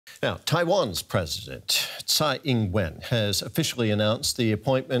Now, Taiwan's president, Tsai Ing-wen, has officially announced the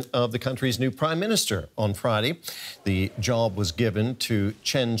appointment of the country's new prime minister on Friday. The job was given to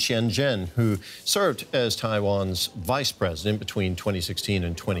Chen Chien-jen, who served as Taiwan's vice president between 2016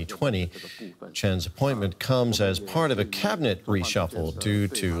 and 2020. Chen's appointment comes as part of a cabinet reshuffle due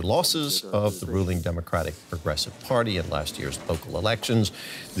to losses of the ruling Democratic Progressive Party in last year's local elections.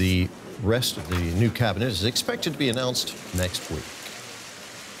 The rest of the new cabinet is expected to be announced next week.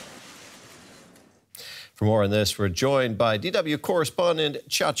 For more on this, we're joined by DW correspondent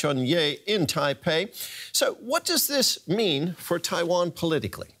Chia Chun-ye in Taipei. So what does this mean for Taiwan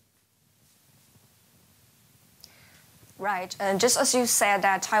politically? Right, and just as you said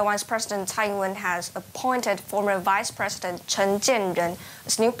that Taiwan's President Tsai Ing-wen has appointed former Vice President Chen Chien-jen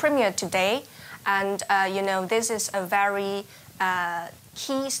as new premier today. And, this is a very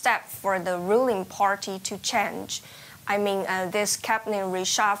key step for the ruling party to change. I mean, this cabinet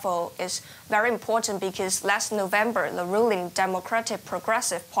reshuffle is very important because last November, the ruling Democratic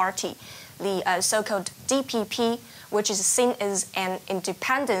Progressive Party, the so-called DPP, which is seen as an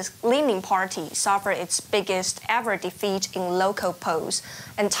independent-leaning party, suffered its biggest ever defeat in local polls.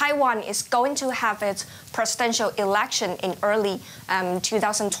 And Taiwan is going to have its presidential election in early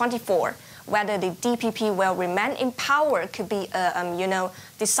 2024. Whether the DPP will remain in power could be a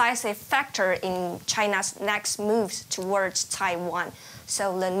decisive factor in China's next moves towards Taiwan.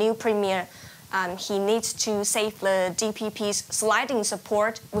 So the new premier, he needs to save the DPP's sliding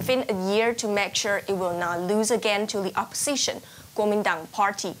support within a year to make sure it will not lose again to the opposition, Kuomintang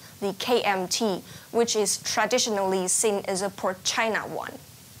Party, the KMT, which is traditionally seen as a pro-China one.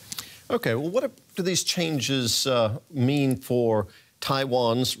 Okay, well, what do these changes mean for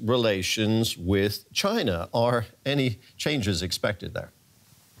Taiwan's relations with China? Are any changes expected there?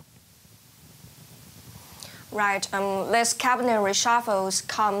 Right. This cabinet reshuffles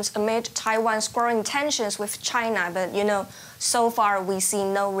comes amid Taiwan's growing tensions with China. But, so far we see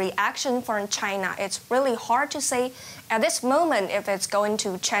no reaction from China. It's really hard to say at this moment if it's going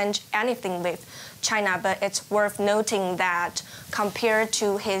to change anything with China. But it's worth noting that compared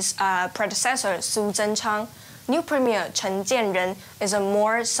to his predecessor, Su Tseng-chang, new Premier Chen Chien-jen is a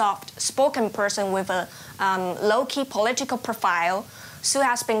more soft-spoken person with a low-key political profile. Su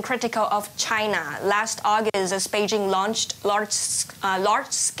has been critical of China. Last August, as Beijing launched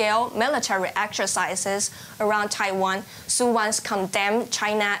large-scale military exercises around Taiwan, Su once condemned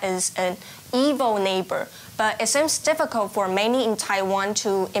China as an evil neighbor. But it seems difficult for many in Taiwan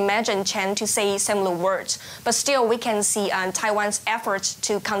to imagine Chen to say similar words. But still, we can see Taiwan's efforts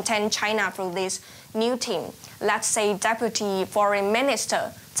to contain China through this new team. Let's say Deputy Foreign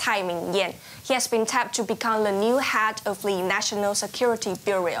Minister Tsai Ing-wen. He has been tapped to become the new head of the National Security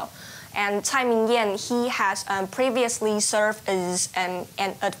Bureau. And Tsai Ing-wen, he has previously served as an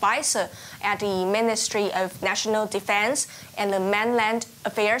advisor at the Ministry of National Defense and the Mainland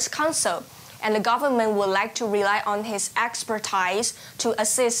Affairs Council. And the government would like to rely on his expertise to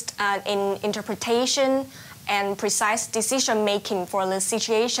assist in interpretation and precise decision-making for the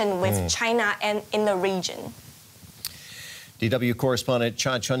situation with China and in the region. DW correspondent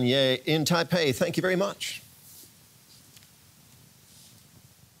Chia Chun-ye in Taipei, thank you very much.